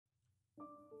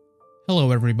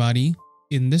Hello everybody.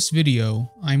 In this video,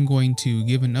 I'm going to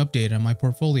give an update on my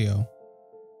portfolio.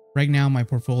 Right now my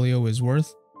portfolio is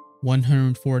worth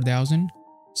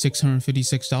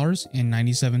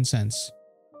 $104,656.97.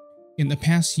 In the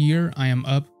past year, I am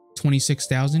up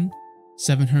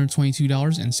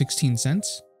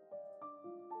 $26,722.16.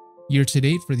 Year to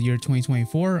date for the year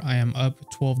 2024, I am up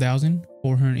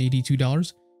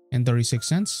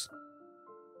 $12,482.36.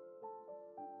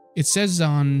 It says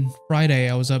on Friday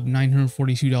I was up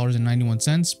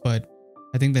 $942.91, but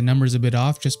I think the number's a bit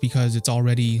off just because it's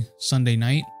already Sunday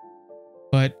night.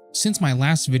 But since my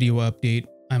last video update,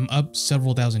 I'm up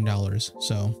several $1,000s,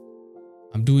 so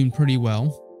I'm doing pretty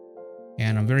well,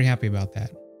 and I'm very happy about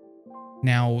that.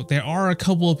 Now, there are a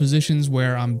couple of positions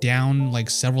where I'm down like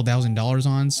several $1,000s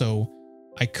on, so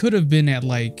I could have been at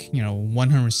like,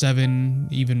 107,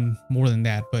 even more than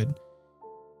that, but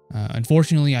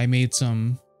unfortunately I made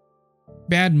some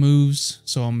bad moves,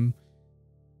 so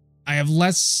I have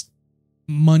less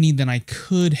money than I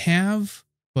could have,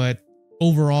 but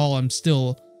overall I'm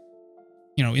still,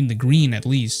 in the green at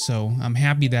least, so I'm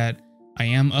happy that I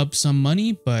am up some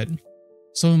money, but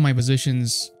some of my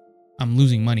positions I'm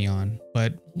losing money on,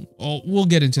 but we'll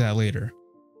get into that later.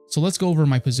 So let's go over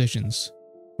my positions.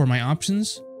 For my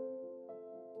options,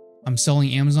 I'm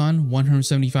selling Amazon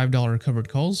 $175 covered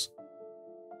calls.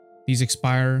 These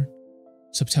expire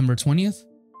September 20th.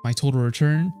 My total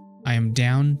return, I am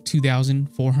down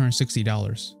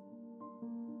 $2,460.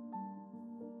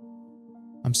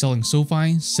 I'm selling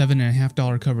SoFi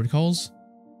 $7.50 covered calls.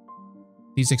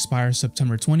 These expire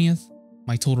September 20th.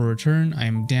 My total return, I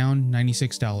am down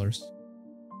 $96.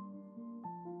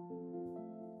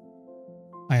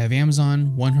 I have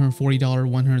Amazon $140,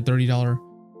 $130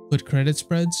 put credit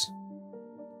spreads.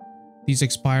 These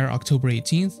expire October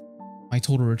 18th. My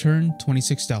total return,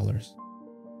 $26.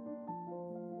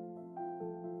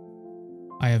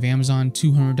 I have Amazon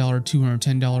 $200,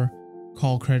 $210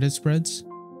 call credit spreads.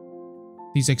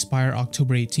 These expire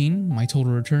October 18. My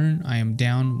total return, I am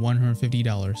down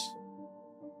 $150.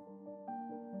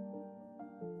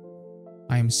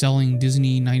 I am selling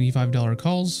Disney $95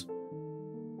 calls.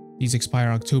 These expire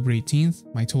October 18th.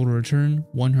 My total return,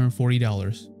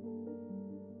 $140.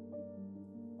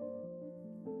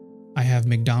 I have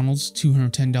McDonald's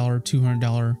 $210,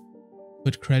 $200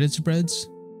 put credit spreads.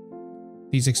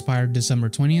 These expired December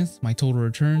 20th. My total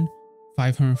return,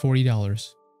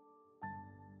 $540.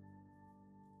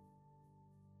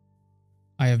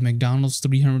 I have McDonald's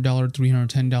 $300,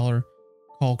 $310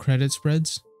 call credit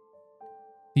spreads.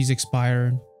 These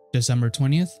expire December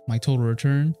 20th. My total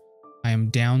return, I am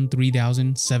down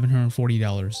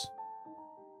 $3,740.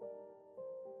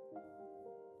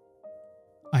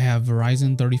 I have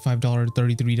Verizon $35,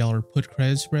 $33 put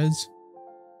credit spreads.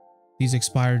 These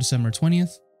expire December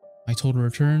 20th. My total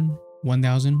return,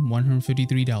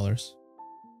 $1,153.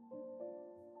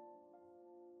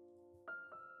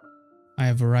 I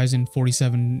have Verizon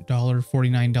 $47,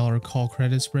 $49 call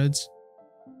credit spreads.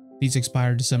 These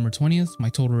expire December 20th. My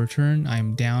total return, I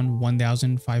am down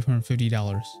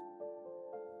 $1,550.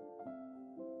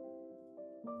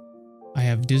 I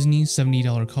have Disney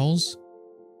 $70 calls.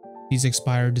 These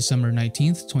expire December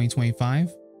 19th,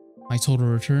 2025. My total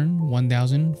return,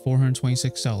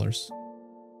 $1,426.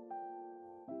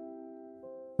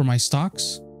 For my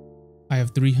stocks, I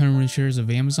have 300 shares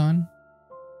of Amazon.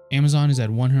 Amazon is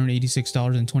at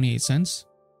 $186.28.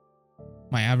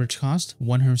 My average cost,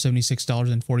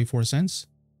 $176.44.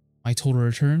 My total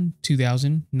return,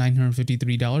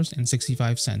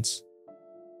 $2,953.65.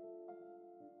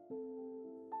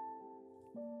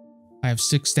 I have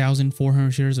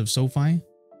 6,400 shares of SoFi.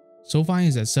 SoFi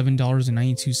is at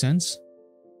 $7.92.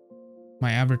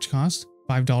 My average cost,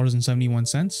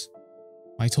 $5.71.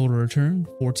 My total return,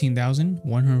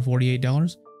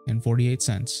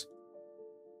 $14,148.48.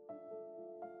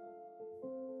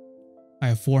 I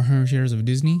have 400 shares of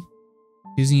Disney.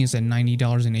 Disney is at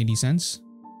 $90.80.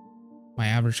 My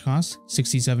average cost,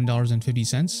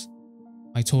 $67.50.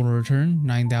 My total return,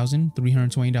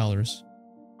 $9,320.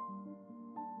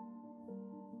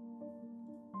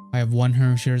 I have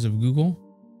 100 shares of Google.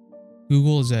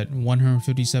 Google is at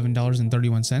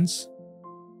 $157.31.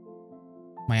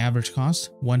 My average cost,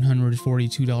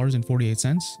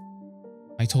 $142.48.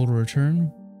 My total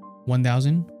return,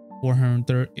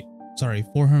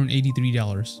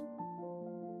 $483.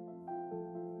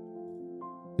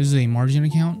 This is a margin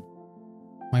account.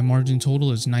 My margin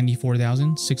total is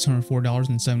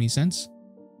 $94,604.70.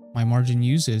 My margin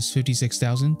used is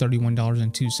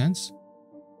 $56,031.02.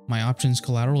 My options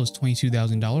collateral is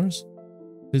 $22,000.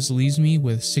 This leaves me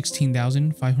with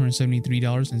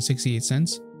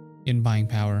 $16,573.68 in buying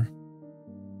power.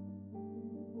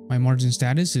 My margin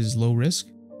status is low risk.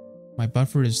 My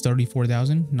buffer is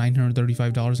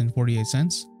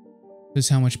 $34,935.48. This is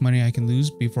how much money I can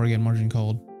lose before I get margin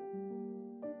called.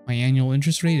 My annual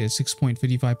interest rate is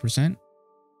 6.55%.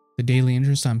 The daily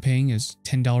interest I'm paying is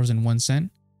 $10.01.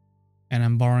 And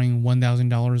I'm borrowing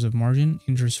 $1,000 of margin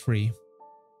interest free.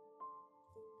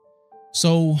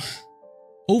 So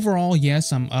overall,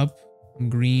 yes, I'm up, I'm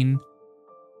green,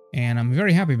 and I'm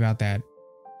very happy about that.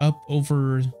 Up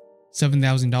over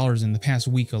 $7,000 in the past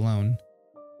week alone.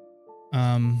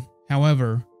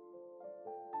 However,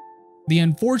 the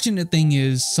unfortunate thing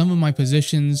is some of my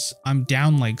positions, I'm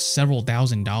down like several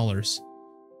 $1,000s.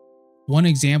 One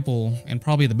example, and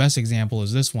probably the best example,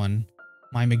 is this one.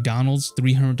 My McDonald's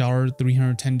 $300,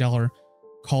 $310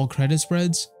 call credit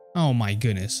spreads. Oh my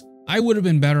goodness. I would have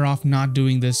been better off not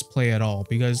doing this play at all,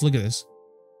 because look at this.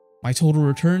 My total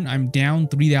return, I'm down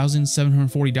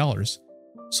 $3,740.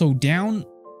 So down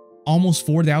almost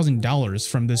 $4,000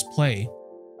 from this play.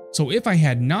 So if I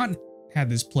had not had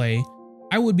this play,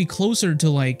 I would be closer to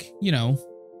like, you know,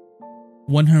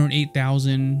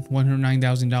 $108,000,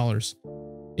 $109,000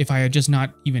 if I had just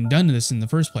not even done this in the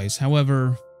first place.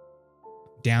 However,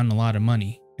 down a lot of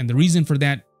money. And the reason for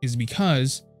that is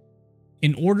because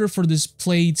in order for this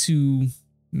play to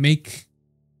make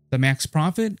the max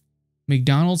profit,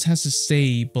 McDonald's has to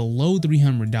stay below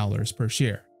 $300 per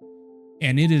share.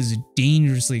 And it is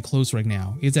dangerously close right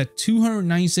now. It's at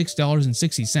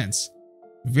 $296.60.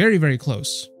 Very, very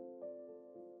close.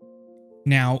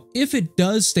 Now, if it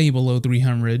does stay below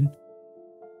 300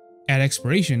 at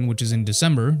expiration, which is in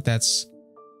December, that's,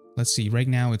 let's see, right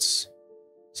now it's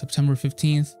September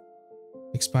 15th,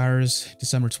 expires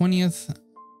December 20th,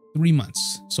 3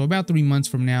 months. So about 3 months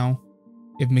from now,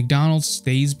 if McDonald's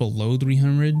stays below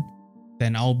 300,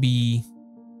 then I'll be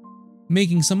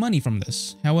making some money from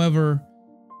this. However,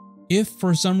 if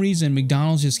for some reason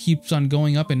McDonald's just keeps on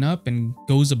going up and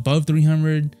goes above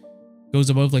 300, goes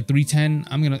above like 310,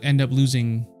 I'm going to end up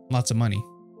losing lots of money.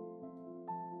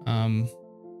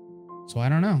 So I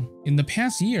don't know. In the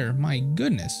past year, my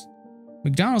goodness,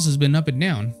 McDonald's has been up and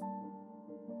down.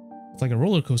 It's like a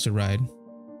roller coaster ride.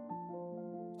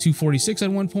 246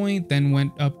 at one point, then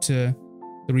went up to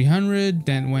 300,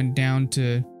 then went down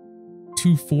to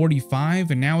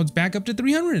 245, and now it's back up to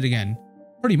 300 again.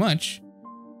 Pretty much.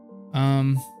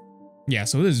 Yeah,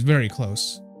 so this is very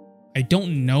close. I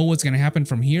don't know what's going to happen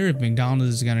from here. If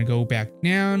McDonald's is going to go back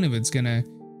down, if it's going to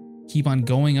keep on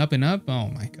going up and up. Oh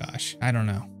my gosh, I don't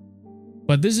know.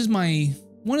 But this is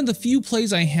one of the few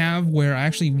plays I have where I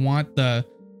actually want the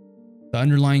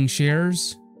underlying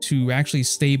shares to actually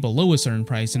stay below a certain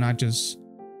price and not just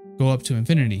go up to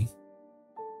infinity.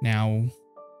 Now,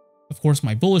 of course,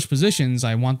 my bullish positions,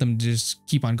 I want them to just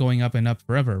keep on going up and up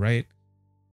forever, right?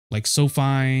 Like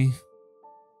SoFi,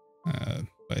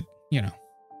 but you know.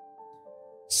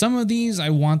 Some of these, I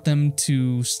want them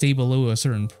to stay below a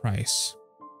certain price.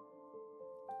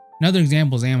 Another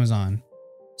example is Amazon.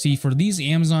 See, for these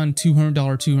Amazon $200,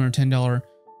 $210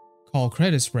 call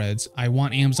credit spreads, I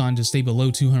want Amazon to stay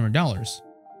below $200.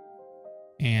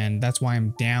 And that's why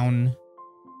I'm down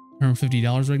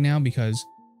 $150 right now, because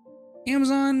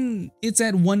Amazon, it's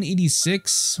at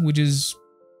 186, which is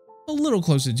a little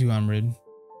close to 200.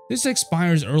 This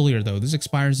expires earlier though. This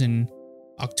expires in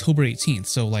October 18th,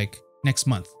 so like next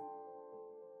month.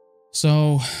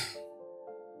 So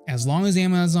as long as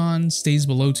Amazon stays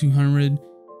below 200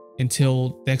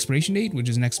 until the expiration date, which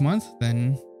is next month,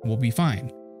 then we'll be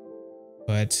fine.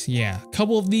 But yeah, a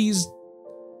couple of these,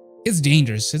 it's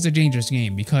dangerous. It's a dangerous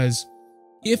game, because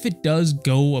if it does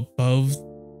go above,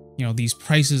 you know, these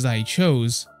prices I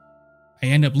chose, I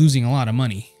end up losing a lot of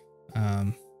money,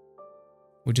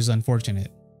 which is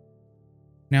unfortunate.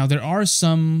 Now, there are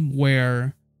some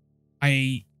where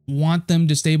I want them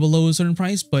to stay below a certain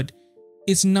price, but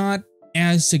it's not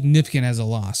as significant as a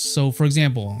loss. So for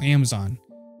example, Amazon.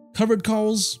 Covered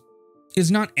calls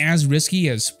is not as risky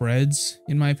as spreads,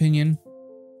 in my opinion.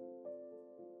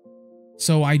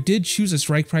 So I did choose a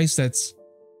strike price that's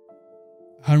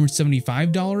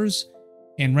 $175,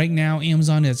 and right now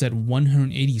Amazon is at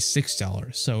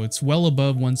 $186. So it's well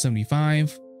above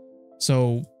 $175.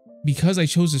 So because I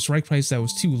chose a strike price that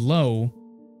was too low,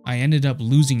 I ended up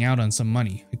losing out on some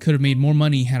money. I could have made more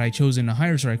money had I chosen a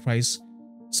higher strike price,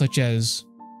 such as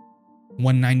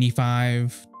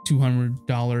 $195,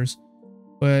 $200,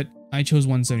 but I chose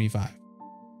 $175.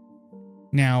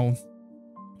 Now,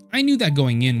 I knew that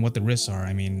going in what the risks are.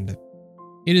 I mean,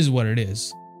 it is what it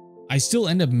is. I still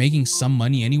end up making some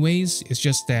money anyways. It's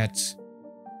just that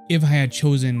if I had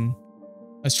chosen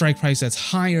a strike price that's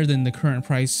higher than the current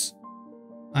price,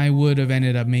 I would have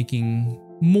ended up making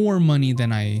more money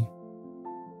than I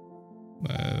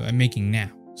I'm making now.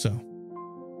 So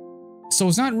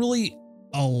it's not really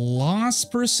a loss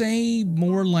per se,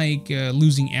 more like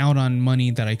losing out on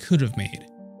money that I could have made,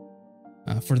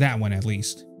 for that one at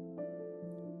least.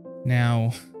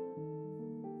 Now,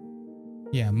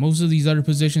 yeah, most of these other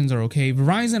positions are okay.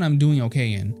 Verizon, I'm doing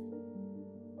okay in.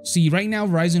 See, right now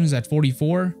Verizon is at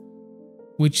 44,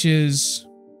 which is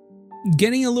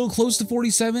getting a little close to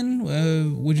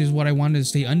 47, which is what I wanted to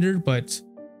stay under, but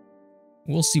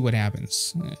we'll see what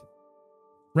happens.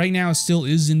 Right now, it still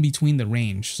is in between the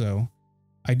range, so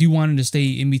I do want it to stay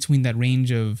in between that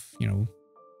range of, you know,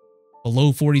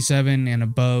 below 47 and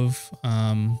above,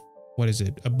 what is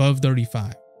it? Above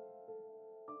 35.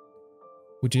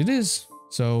 Which it is,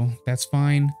 so that's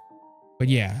fine. But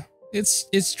yeah,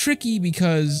 it's tricky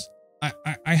because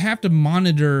I have to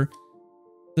monitor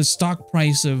the stock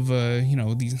price of, you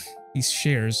know, these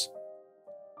shares,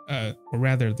 or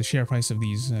rather the share price of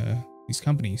these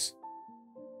companies,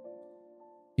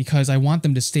 because I want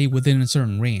them to stay within a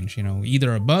certain range, you know,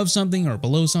 either above something or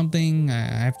below something. I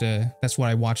have to, that's what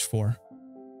I watch for.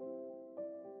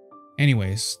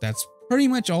 Anyways, that's pretty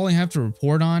much all I have to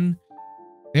report on.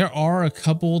 There are a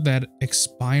couple that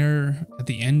expire at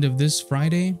the end of this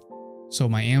Friday. So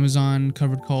my Amazon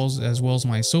covered calls as well as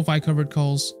my SoFi covered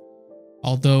calls.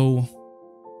 Although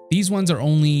these ones are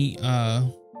only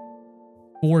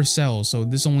 4 sells, so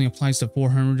this only applies to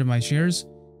 400 of my shares.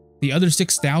 The other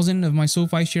 6,000 of my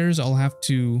SoFi shares, I'll have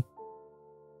to,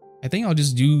 I think I'll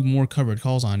just do more covered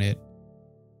calls on it.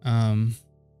 And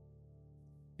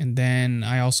then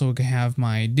I also have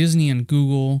my Disney and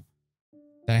Google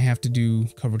that I have to do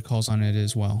covered calls on it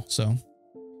as well. So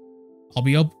I'll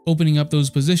be opening up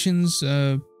those positions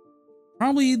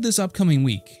probably this upcoming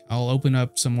week. I'll open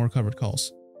up some more covered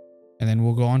calls and then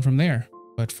we'll go on from there.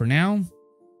 But for now,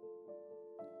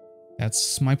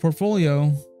 that's my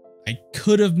portfolio. I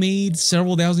could have made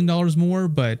several $1,000s more,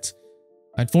 but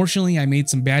unfortunately I made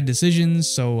some bad decisions,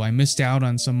 so I missed out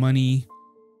on some money.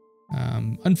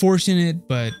 Unfortunate,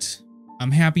 but I'm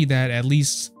happy that at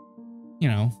least, you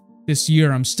know, this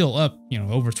year I'm still up, you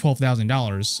know, over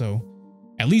 $12,000. So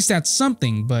at least that's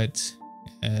something, but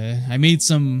I made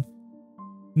some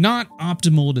not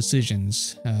optimal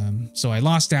decisions. So I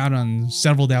lost out on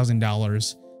several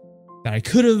 $1,000s that I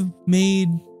could have made.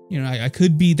 You know, I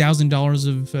could be thousands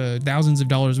of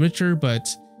dollars richer, but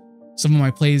some of my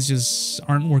plays just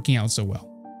aren't working out so well.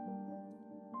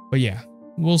 But yeah,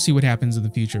 we'll see what happens in the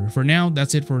future. For now,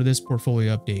 that's it for this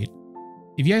portfolio update.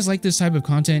 If you guys like this type of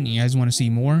content and you guys want to see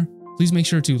more, please make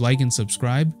sure to like and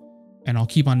subscribe, and I'll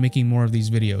keep on making more of these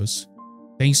videos.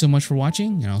 Thanks so much for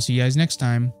watching, and I'll see you guys next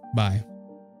time. Bye.